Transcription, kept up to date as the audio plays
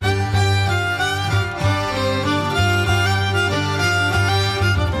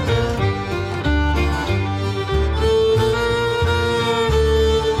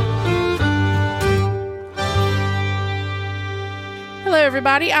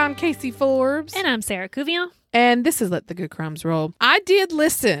everybody. I'm Casey Forbes. And I'm Sarah Cuvillon. And this is Let the Good Crimes Roll. I did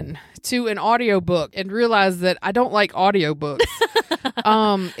listen to an audiobook and realized that I don't like audiobooks.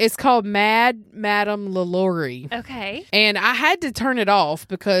 It's called Mad Madame LaLaurie. Okay. And I had to turn it off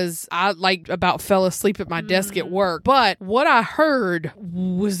because I about fell asleep at my desk at work. But what I heard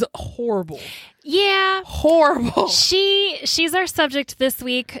was horrible. Yeah. Horrible. She's our subject this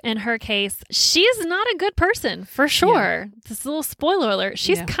week in her case. She's not a good person, for sure. Yeah. This little spoiler alert.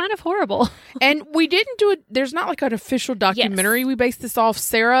 She's kind of horrible. And we didn't do it. There's not like an official documentary. Yes. We based this off.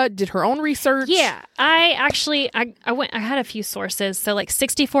 Sarah did her own research. Yeah. I had a few sources. So like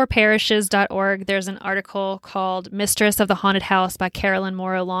 64parishes.org, there's an article called Mistress of the Haunted House by Carolyn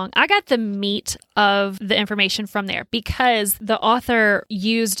Morrow Long. I got the meat of the information from there because the author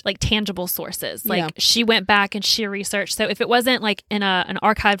used like tangible sources. Like she went back and she researched. So if it wasn't like in an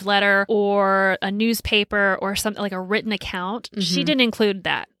archived letter or a newspaper or something like a written account, she didn't include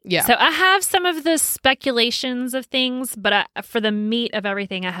that. Yeah. So I have some of the speculations of things, but for the meat of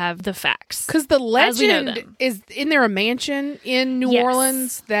everything, I have the facts. Because the legend is, isn't there a mansion in New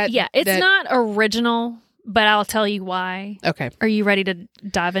Orleans? It's not original, but I'll tell you why. Okay. Are you ready to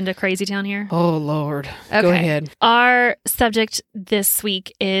dive into Crazy Town here? Oh, Lord. Okay. Go ahead. Our subject this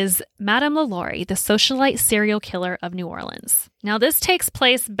week is Madame LaLaurie, the socialite serial killer of New Orleans. Now, this takes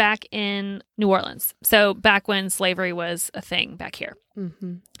place back in New Orleans. So back when slavery was a thing back here.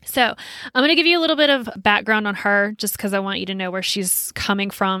 Mm-hmm. So I'm going to give you a little bit of background on her just because I want you to know where she's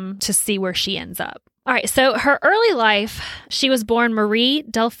coming from to see where she ends up. All right, so her early life, she was born Marie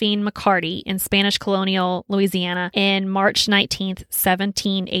Delphine McCarty in Spanish colonial Louisiana in March 19th,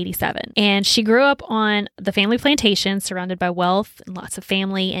 1787. And she grew up on the family plantation surrounded by wealth and lots of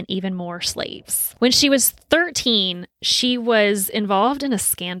family and even more slaves. When she was 13, she was involved in a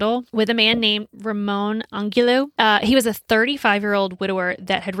scandal with a man named Ramon Angulo. He was a 35-year-old widower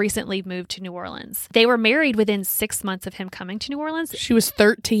that had recently moved to New Orleans. They were married within 6 months of him coming to New Orleans. She was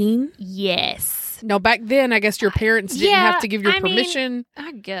 13? Yes. No, back then, I guess your parents didn't have to give your permission.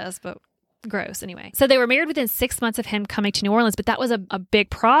 I guess, but gross anyway. So they were married within 6 months of him coming to New Orleans, but that was a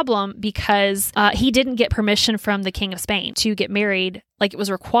big problem because he didn't get permission from the King of Spain to get married. Like it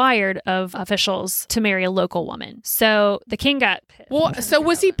was required of officials to marry a local woman. So the king got pissed. Well, so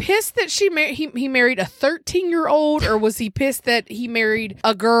was he pissed that he married a 13-year-old, or was he pissed that he married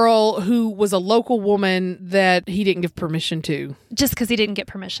a girl who was a local woman that he didn't give permission to? Just because he didn't get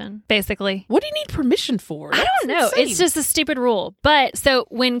permission, basically. What do you need permission for? I don't know. Insane. It's just a stupid rule. But so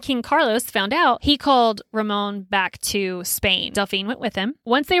when King Carlos found out, he called Ramon back to Spain. Delphine went with him.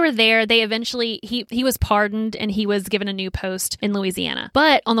 Once they were there, they eventually, he was pardoned and he was given a new post in Louisiana.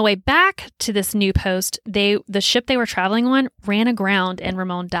 But on the way back to this new post, the ship they were traveling on ran aground and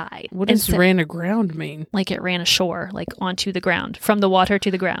Ramon died. What does ran aground mean? Like it ran ashore, like onto the ground, from the water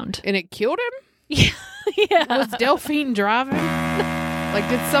to the ground. And it killed him? Yeah. Was Delphine driving? Like,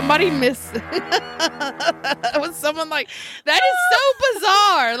 did somebody miss? Was someone like, that is so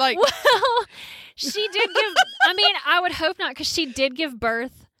bizarre. Like, well, she did give, I would hope not, because she did give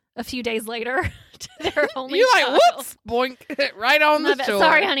birth a few days later. Their only You're child. like, whoops, boink, right on the shore.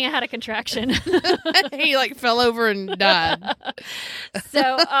 Sorry, honey, I had a contraction. He fell over and died.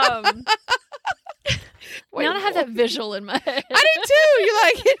 So, Wait, now I have that visual in my head. I did too. You're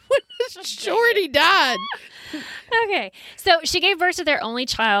like, it went short and he died. Okay, so she gave birth to their only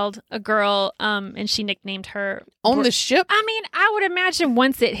child, a girl, and she nicknamed her on the ship. I would imagine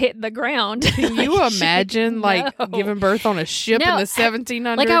once it hit the ground. Can you imagine giving birth on a ship in the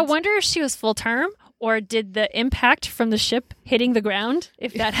 1700s? Like, I wonder if she was full term, or did the impact from the ship hitting the ground,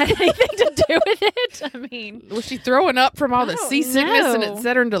 if that had anything to do with it? Was she throwing up from all the seasickness and it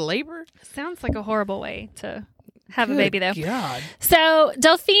set her into labor? Sounds like a horrible way to have a baby, though. God. So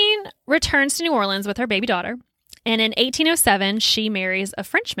Delphine returns to New Orleans with her baby daughter. And in 1807, she marries a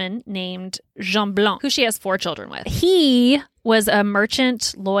Frenchman named Jean Blanc, who she has 4 children with. He was a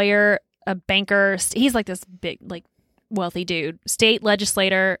merchant, lawyer, a banker. He's like this big, wealthy dude, state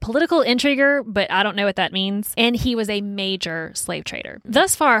legislator, political intriguer, but I don't know what that means. And he was a major slave trader.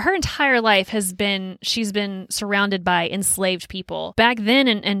 Thus far, her entire life she's been surrounded by enslaved people. Back then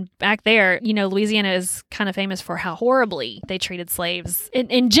and back there, Louisiana is kind of famous for how horribly they treated slaves.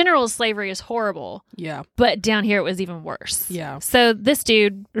 In general, slavery is horrible. Yeah. But down here, it was even worse. Yeah. So this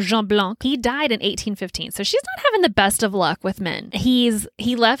dude, Jean Blanc, he died in 1815. So she's not having the best of luck with men. He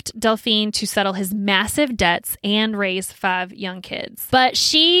left Delphine to settle his massive debts and raise raise 5 young kids. But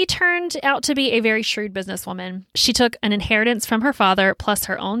she turned out to be a very shrewd businesswoman. She took an inheritance from her father plus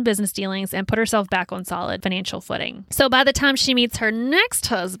her own business dealings and put herself back on solid financial footing. So by the time she meets her next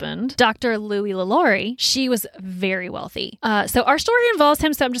husband, Dr. Louis LaLaurie, she was very wealthy. So our story involves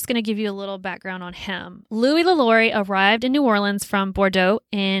him, so I'm just going to give you a little background on him. Louis LaLaurie arrived in New Orleans from Bordeaux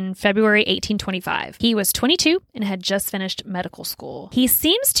in February 1825. He was 22 and had just finished medical school. He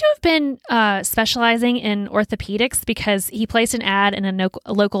seems to have been specializing in orthopedics because he placed an ad in a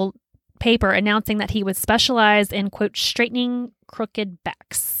local paper announcing that he would specialize in, quote, straightening crooked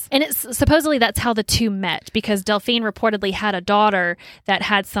backs. And it's supposedly that's how the two met, because Delphine reportedly had a daughter that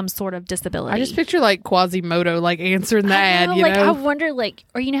had some sort of disability. I just picture like Quasimodo like answering the ad, you like, know? I wonder, like,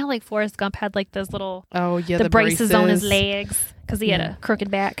 or you know how like Forrest Gump had like those little the braces on his legs because he had a crooked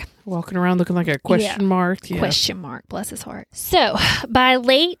back. Walking around looking like a question mark. Yeah. Question mark. Bless his heart. So by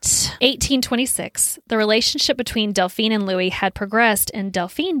late 1826, the relationship between Delphine and Louis had progressed and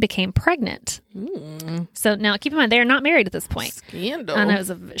Delphine became pregnant. So now keep in mind, they're not married at this point. Scandal. I know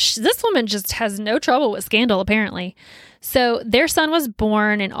this woman just has no trouble with scandal, apparently. So their son was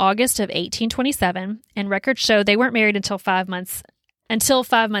born in August of 1827, and records show they weren't married until 5 months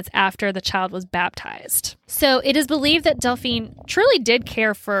after the child was baptized. So it is believed that Delphine truly did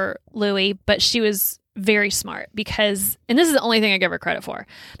care for Louis, but she was very smart because, and this is the only thing I give her credit for,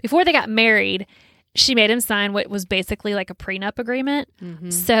 before they got married, she made him sign what was basically like a prenup agreement.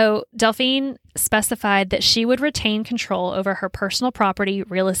 So Delphine specified that she would retain control over her personal property,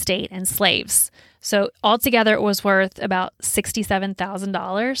 real estate, and slaves. So altogether it was worth about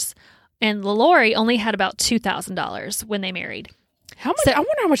 $67,000, and LaLaurie only had about $2,000 when they married. How much? I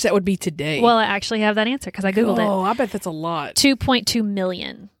wonder how much that would be today. Well, I actually have that answer because I Googled it. Oh, I bet that's a lot. $2.2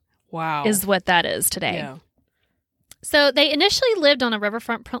 million. Wow. Is what that is today. Yeah. So they initially lived on a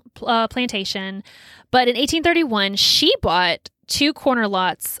riverfront plantation, but in 1831, she bought 2 corner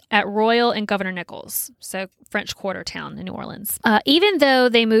lots at Royal and Governor Nichols, so French Quarter town in New Orleans. Even though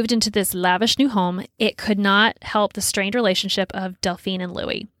they moved into this lavish new home, it could not help the strained relationship of Delphine and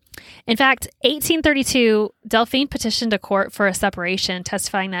Louis. In fact, 1832, Delphine petitioned a court for a separation,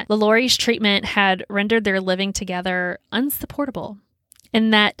 testifying that LaLaurie's treatment had rendered their living together unsupportable,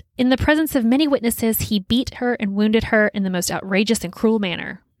 and that in the presence of many witnesses, he beat her and wounded her in the most outrageous and cruel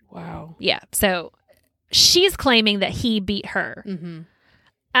manner. Wow. Yeah, so she's claiming that he beat her.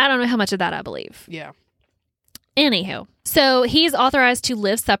 I don't know how much of that I believe. Yeah. Anywho, so he's authorized to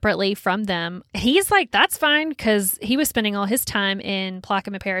live separately from them. He's like, that's fine, because he was spending all his time in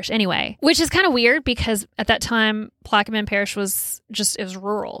Plaquemine Parish anyway, which is kind of weird because at that time, Plaquemine Parish was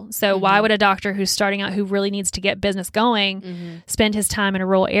rural. So why would a doctor who's starting out, who really needs to get business going, spend his time in a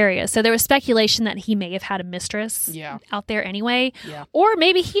rural area? So there was speculation that he may have had a mistress out there anyway. Yeah. Or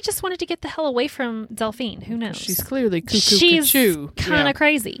maybe he just wanted to get the hell away from Delphine. Who knows? She's clearly cuckoo. She's kind of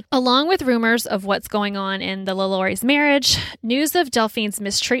crazy. Along with rumors of what's going on in the LaLaurie's marriage, news of Delphine's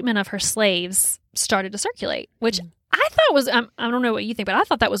mistreatment of her slaves started to circulate, which I thought was, I don't know what you think, but I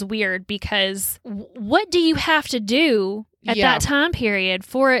thought that was weird because what do you have to do at that time period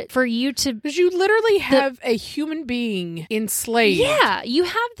for you to... Because you literally have a human being enslaved. Yeah, you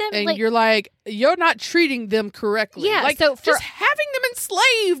have them... And you're like, you're not treating them correctly. Yeah, like, so just having them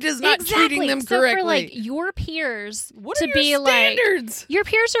enslaved is not treating them correctly. So for like your peers what to are be your standards? Like... Your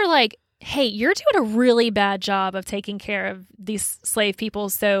peers are like, hey, you're doing a really bad job of taking care of these slave people,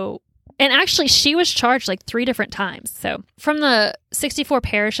 so... And actually, she was charged like 3 different times. So from the 64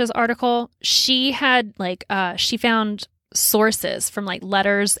 Parishes article, she had she found sources from like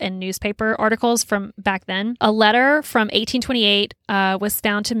letters and newspaper articles from back then. A letter from 1828 was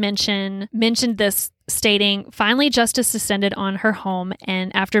found to mention this, stating, finally justice descended on her home,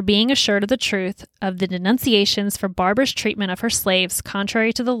 and after being assured of the truth of the denunciations for barbarous treatment of her slaves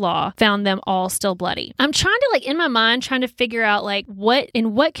contrary to the law, found them all still bloody. I'm trying to in my mind trying to figure out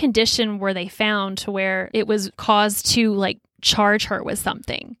in what condition were they found to where it was caused to charge her with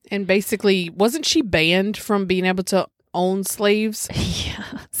something. And basically, wasn't she banned from being able to own slaves? Yeah.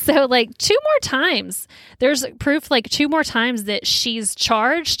 So 2 more times. There's proof 2 more times that she's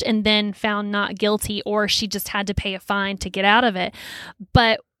charged and then found not guilty, or she just had to pay a fine to get out of it.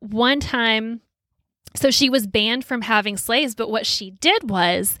 But one time, so she was banned from having slaves, but what she did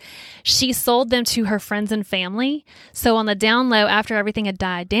was she sold them to her friends and family. So on the down low, after everything had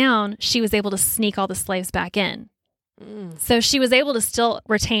died down, she was able to sneak all the slaves back in. So she was able to still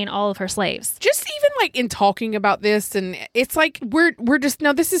retain all of her slaves. Just even in talking about this, and it's we're just,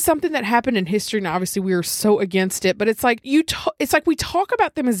 now this is something that happened in history, and obviously we are so against it, but it's it's we talk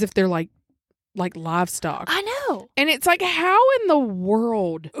about them as if they're like livestock. I know. And it's how in the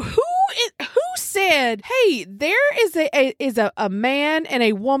world, who said, hey, there is a man and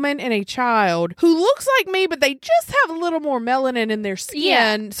a woman and a child who looks like me, but they just have a little more melanin in their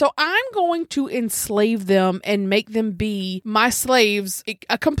skin. So I'm going to enslave them and make them be my slaves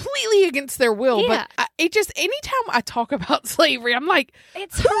completely against their will. Yeah. But anytime I talk about slavery, I'm like,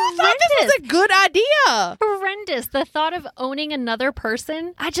 it's who thought this was a good idea? Horrendous. The thought of owning another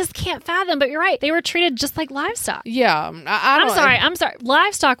person, I just can't fathom. But you're right. They were treated just like livestock. Yeah. I'm sorry.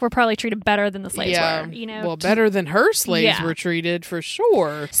 Livestock were probably treated better than the slaves were. Well, better than her slaves were treated for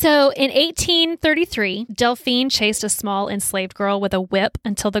sure. So in 1833, Delphine chased a small enslaved girl with a whip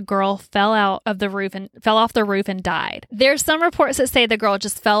until the girl fell off the roof and died. There's some reports that say the girl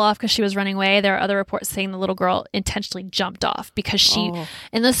just fell off because she was running away. There are other reports saying the little girl intentionally jumped off because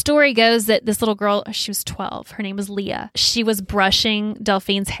and the story goes that this little girl, she was 12. Her name was Leah. She was brushing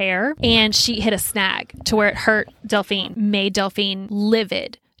Delphine's hair and she hit a snag to where it hurt Delphine, made Delphine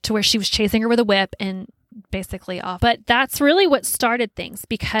livid to where she was chasing her with a whip and basically off. But that's really what started things,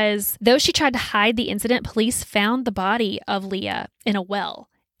 because though she tried to hide the incident, police found the body of Leah in a well.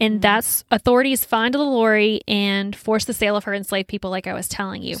 And that's authorities find LaLaurie and force the sale of her enslaved people, like I was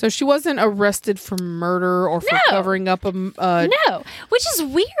telling you. So she wasn't arrested for murder or for covering up a... No, which is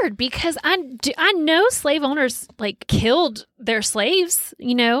weird because I know slave owners like killed their slaves,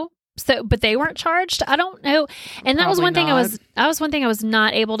 you know. So, but they weren't charged. I don't know. And that was one thing I was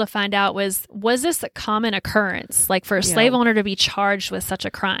not able to find out was this a common occurrence? Like for a slave owner to be charged with such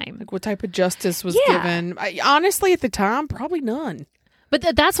a crime? Like what type of justice was given? Honestly, at the time, probably none.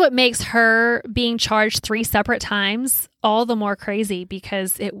 But that's what makes her being charged 3 separate times all the more crazy,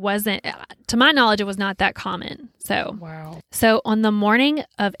 because it wasn't, to my knowledge, it was not that common. So, wow. So on the morning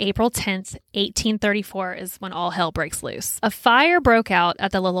of April 10th, 1834 is when all hell breaks loose. A fire broke out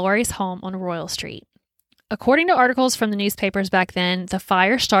at the LaLaurie's home on Royal Street. According to articles from the newspapers back then, the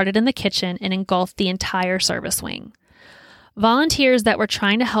fire started in the kitchen and engulfed the entire service wing. Volunteers that were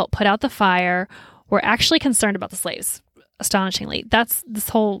trying to help put out the fire were actually concerned about the slaves. Astonishingly, this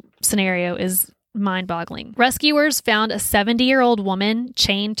whole scenario is mind-boggling. Rescuers found a 70-year-old woman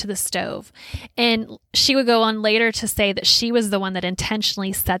chained to the stove, and she would go on later to say that she was the one that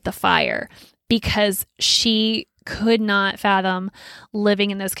intentionally set the fire because she could not fathom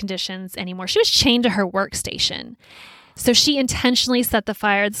living in those conditions anymore. She was chained to her workstation, so she intentionally set the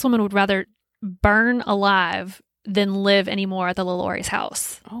fire. This woman would rather burn alive than live anymore at the LaLaurie's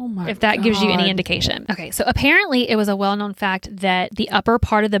house. Oh my God. If that gives you any indication. Okay, so apparently it was a well-known fact that the upper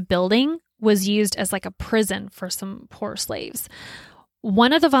part of the building was used as like a prison for some poor slaves.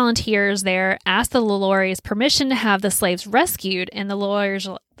 One of the volunteers there asked the LaLaurie's permission to have the slaves rescued, and the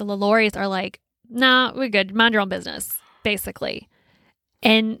LaLaurie's are like, nah, we're good. Mind your own business, basically.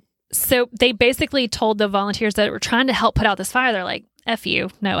 And so they basically told the volunteers that were trying to help put out this fire, they're like, F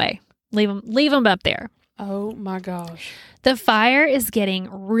you, no way. Leave them up there. Oh my gosh. The fire is getting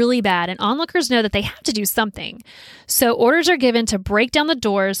really bad, and onlookers know that they have to do something. So orders are given to break down the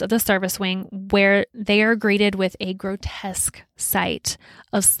doors of the service wing, where they are greeted with a grotesque sight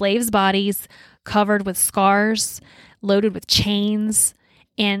of slaves' bodies covered with scars, loaded with chains.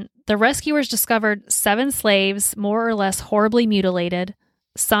 And the rescuers discovered 7 slaves, more or less horribly mutilated.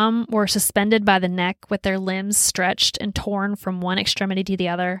 Some were suspended by the neck with their limbs stretched and torn from one extremity to the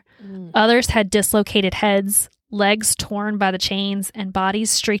other. Others had dislocated heads, legs torn by the chains, and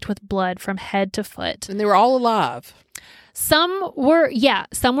bodies streaked with blood from head to foot. And they were all alive. Some were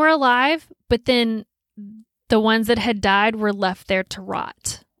alive, but then the ones that had died were left there to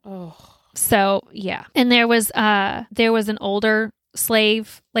rot. Oh. So, yeah. And there was an older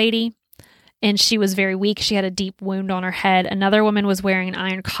slave lady, and she was very weak. She had a deep wound on her head. Another woman was wearing an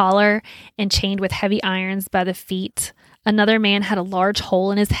iron collar and chained with heavy irons by the feet. Another man had a large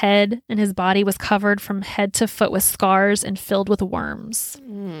hole in his head, and his body was covered from head to foot with scars and filled with worms.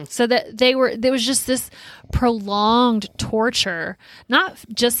 So that there was just this prolonged torture, not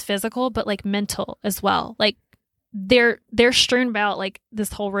just physical, but like mental as well. Like they're strewn about like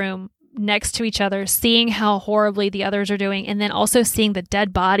this whole room next to each other, seeing how horribly the others are doing, and then also seeing the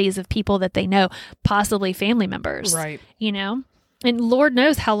dead bodies of people that they know, possibly family members. Right. You know? And Lord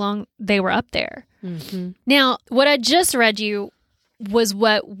knows how long they were up there. Mm-hmm. Now, what I just read you was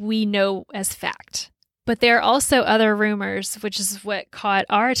what we know as fact. But there are also other rumors, which is what caught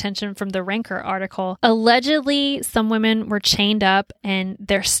our attention from the Ranker article. Allegedly, some women were chained up and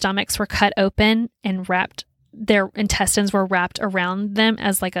their stomachs were cut open and their intestines were wrapped around them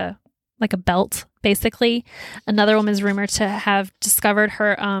as like a belt, basically. Another woman's rumored to have discovered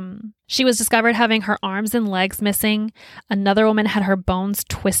she was discovered having her arms and legs missing. Another woman had her bones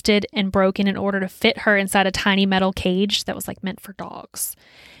twisted and broken in order to fit her inside a tiny metal cage that was like meant for dogs.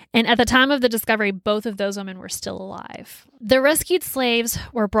 And at the time of the discovery, both of those women were still alive. The rescued slaves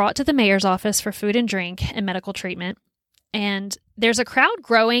were brought to the mayor's office for food and drink and medical treatment. And there's a crowd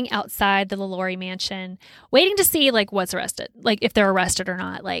growing outside the LaLaurie mansion, waiting to see like what's arrested, like if they're arrested or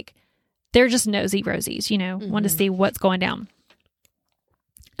not. Like they're just nosy rosies, you know, want to see what's going down.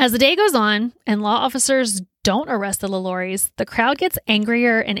 As the day goes on and law officers don't arrest the LaLauries, the crowd gets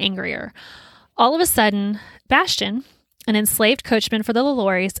angrier and angrier. All of a sudden, Bastian, an enslaved coachman for the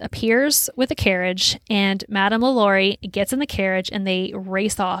LaLauries, appears with a carriage, and Madame LaLaurie gets in the carriage and they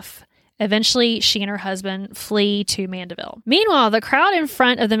race off. Eventually, she and her husband flee to Mandeville. Meanwhile, the crowd in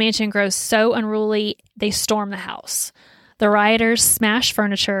front of the mansion grows so unruly, they storm the house. The rioters smash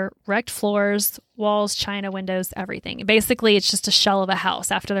furniture, wrecked floors, walls, china, windows, everything. Basically, it's just a shell of a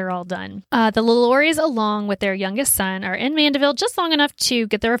house after they're all done. The LaLauries, along with their youngest son, are in Mandeville just long enough to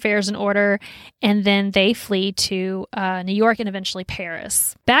get their affairs in order, and then they flee to New York and eventually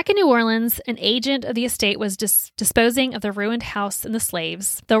Paris. Back in New Orleans, an agent of the estate was disposing of the ruined house and the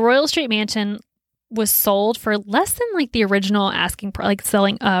slaves. The Royal Street Mansion was sold for less than like the original asking, like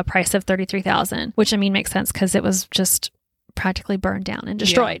selling price of $33,000, which I mean makes sense because it was just practically burned down and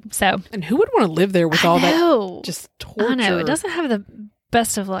destroyed. Yeah. So, and who would want to live there with all that just torture? I know, it doesn't have the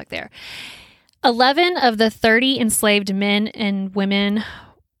best of luck there. 11 of the 30 enslaved men and women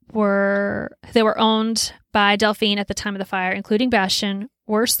were owned by Delphine at the time of the fire, including Bastian,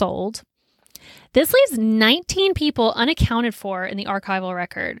 were sold. This leaves 19 people unaccounted for in the archival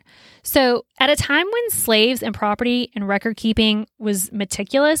record. So at a time when slaves and property and record keeping was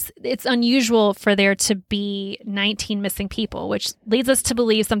meticulous, it's unusual for there to be 19 missing people, which leads us to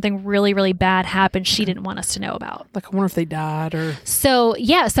believe something really, really bad happened she didn't want us to know about. Like, I wonder if they died or... So,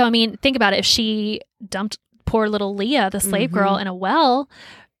 yeah. So, I mean, think about it. If she dumped poor little Leah, the slave girl, in a well,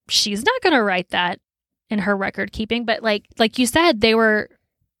 she's not going to write that in her record keeping. But like you said, they were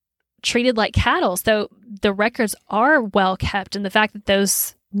treated like cattle. So the records are well kept. And the fact that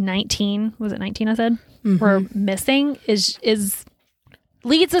those 19, was it 19 I said, were missing is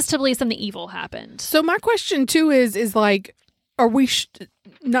leads us to believe something evil happened. So my question too is like, are we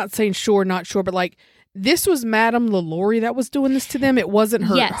not saying sure, not sure, but like, this was Madame LaLaurie that was doing this to them? It wasn't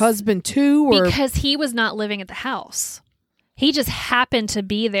her husband too? Or? Because he was not living at the house. He just happened to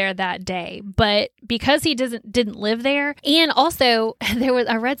be there that day, but because he didn't live there, and also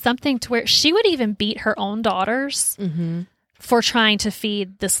I read something to where she would even beat her own daughters for trying to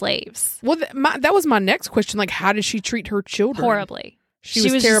feed the slaves. Well, that was my next question. Like, how did she treat her children? Horribly. She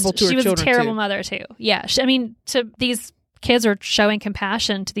was terrible to her children. She was a terrible mother too. Yeah, I mean, these kids are showing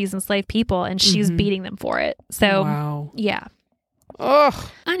compassion to these enslaved people, and she's beating them for it. So, wow. Yeah. Ugh.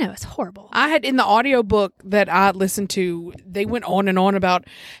 I know, it's horrible. I had in the audiobook that I listened to, they went on and on about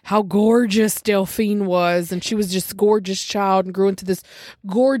how gorgeous Delphine was, and she was just a gorgeous child and grew into this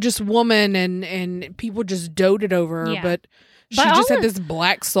gorgeous woman, and people just doted over her, but she just had this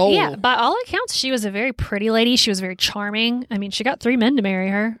black soul. Yeah, by all accounts, she was a very pretty lady. She was very charming. I mean, she got 3 men to marry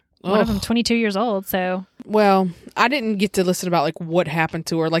her. One of them 22 years old, so... Well, I didn't get to listen about, like, what happened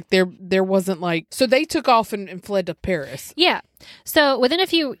to her. Like, there wasn't, like... So they took off and fled to Paris. Yeah. So within a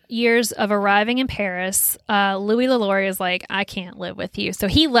few years of arriving in Paris, Louis LaLaurie is like, I can't live with you. So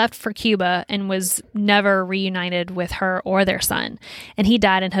he left for Cuba and was never reunited with her or their son. And he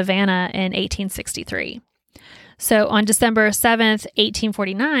died in Havana in 1863. So on December 7th,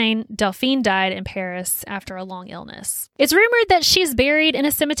 1849, Delphine died in Paris after a long illness. It's rumored that she's buried in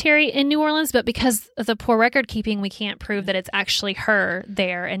a cemetery in New Orleans, but because of the poor record keeping, we can't prove that it's actually her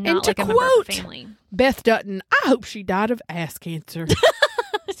there and not like a member of the family. Beth Dutton, I hope she died of ass cancer.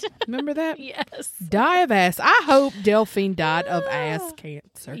 Remember that? Yes. Die of ass. I hope Delphine died of ass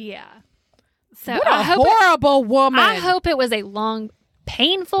cancer. Yeah. So what a horrible woman. I hope it was a long,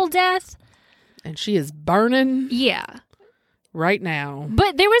 painful death. And she is burning. Yeah. Right now.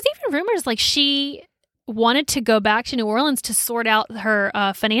 But there was even rumors like she wanted to go back to New Orleans to sort out her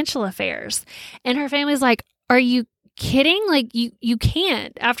financial affairs. And her family's like, are you kidding? Like, you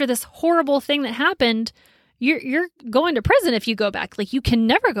can't. After this horrible thing that happened, you're going to prison if you go back. Like, you can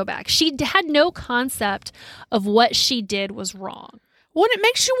never go back. She had no concept of what she did was wrong. Well, and it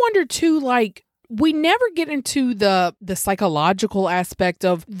makes you wonder, too, like, we never get into the psychological aspect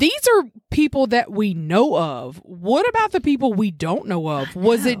of these are people that we know of. What about the people we don't know of?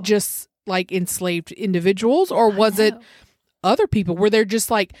 Was it just like enslaved individuals, or was it other people? Were there just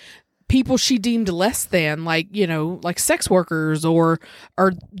like people she deemed less than, like, you know, like sex workers or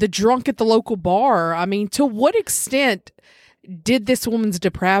the drunk at the local bar? I mean, to what extent did this woman's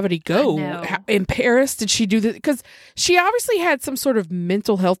depravity go? In Paris, did she do this? Because she obviously had some sort of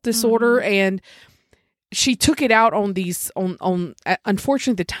mental health disorder, and she took it out on these on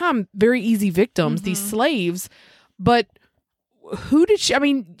unfortunately at the time very easy victims, these slaves. But who did she? I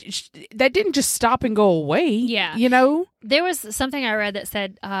mean, that didn't just stop and go away. Yeah, you know, there was something I read that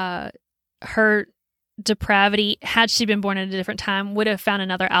said her depravity, had she been born at a different time, would have found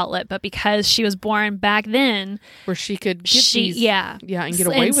another outlet, but because she was born back then where she could get these, and get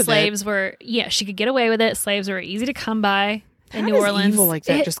away with slaves were she could get away with it. Slaves were easy to come by in New Orleans. Evil like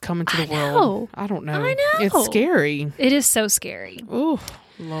that just come into the world. I don't know. I know. It's scary. It is so scary. Oh,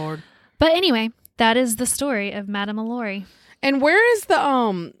 Lord. But anyway, that is the story of Madame LaLaurie. And where's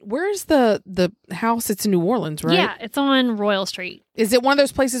the house? It's in New Orleans, right? Yeah, it's on Royal Street. Is it one of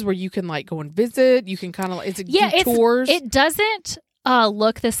those places where you can like go and visit? You can kind of do tours? It doesn't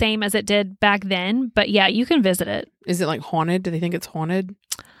look the same as it did back then, but yeah, you can visit it. Is it like haunted? Do they think it's haunted?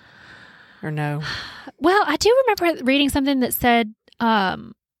 Or no? Well, I do remember reading something that said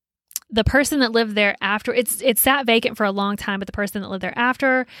the person that lived there after, it sat vacant for a long time, but the person that lived there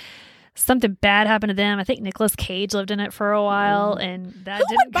after, something bad happened to them. I think Nicolas Cage lived in it for a while, and that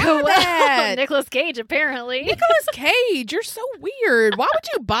didn't go well. Nicolas Cage, apparently. Nicolas Cage, you're so weird. Why would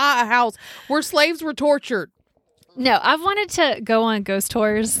you buy a house where slaves were tortured? No, I've wanted to go on ghost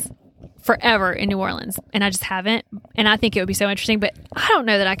tours forever in New Orleans, and I just haven't. And I think it would be so interesting, but I don't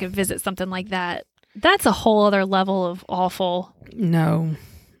know that I could visit something like that. That's a whole other level of awful. No.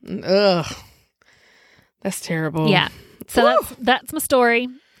 Ugh. That's terrible. Yeah. So that's my story.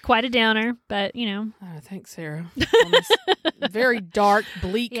 Quite a downer, but you know. Oh, thanks, Sarah. On this very dark,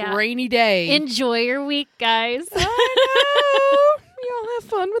 bleak, rainy day. Enjoy your week, guys. I know. Y'all have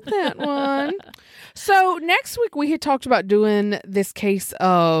fun with that one. So next week we had talked about doing this case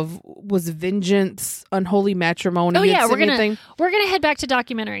of was vengeance unholy matrimony. Oh yeah, we're gonna head back to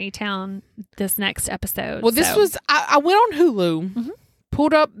documentary town this next episode. Well, this was I went on Hulu,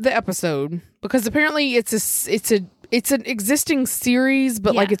 pulled up the episode because apparently it's an existing series,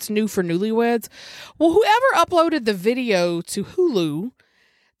 but like it's new for newlyweds. Well, whoever uploaded the video to Hulu,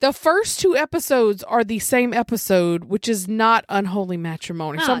 the first 2 episodes are the same episode, which is not unholy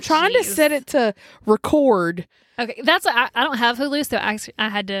matrimony. So I'm trying to set it to record. Okay, that's I don't have Hulu, so I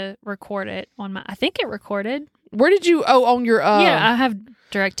had to record it on my. I think it recorded. Where did you? Oh, on your. Yeah, I have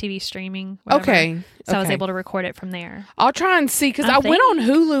DirecTV streaming. Whatever. Okay. So I was able to record it from there. I'll try and see because I went on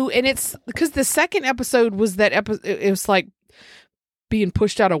Hulu and it's because the second episode was that episode. It was like being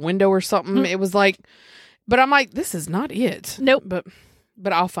pushed out a window or something. It was like, but I'm like, this is not it. Nope.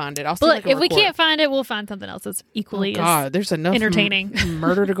 But I'll find it. I'll see. Look, if we can't find it, we'll find something else that's equally there's enough entertaining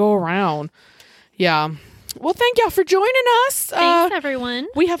murder to go around. Yeah. Well, thank y'all for joining us. Thanks, everyone.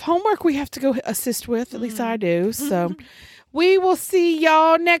 We have homework we have to go assist with. At least I do. So we will see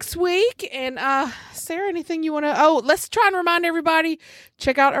y'all next week. And Sarah, anything you want to? Oh, let's try and remind everybody.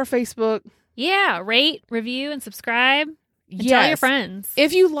 Check out our Facebook. Yeah, rate, review, and subscribe. And tell your friends.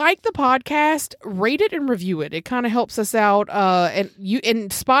 If you like the podcast, rate it and review it. It kind of helps us out. And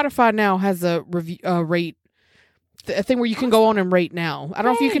Spotify now has a review rate. A thing where you can go on and rate now. I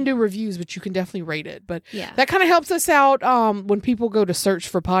don't know if you can do reviews, but you can definitely rate it. But that kind of helps us out when people go to search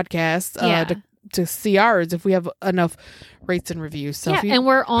for podcasts to see ours if we have enough rates and reviews. So and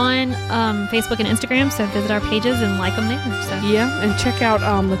we're on Facebook and Instagram, so visit our pages and like them there. So. Yeah, and check out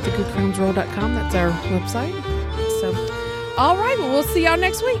letthegoodcrimesroll.com. That's our website. So, all right, well, we'll see y'all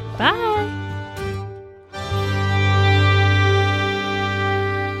next week. Bye.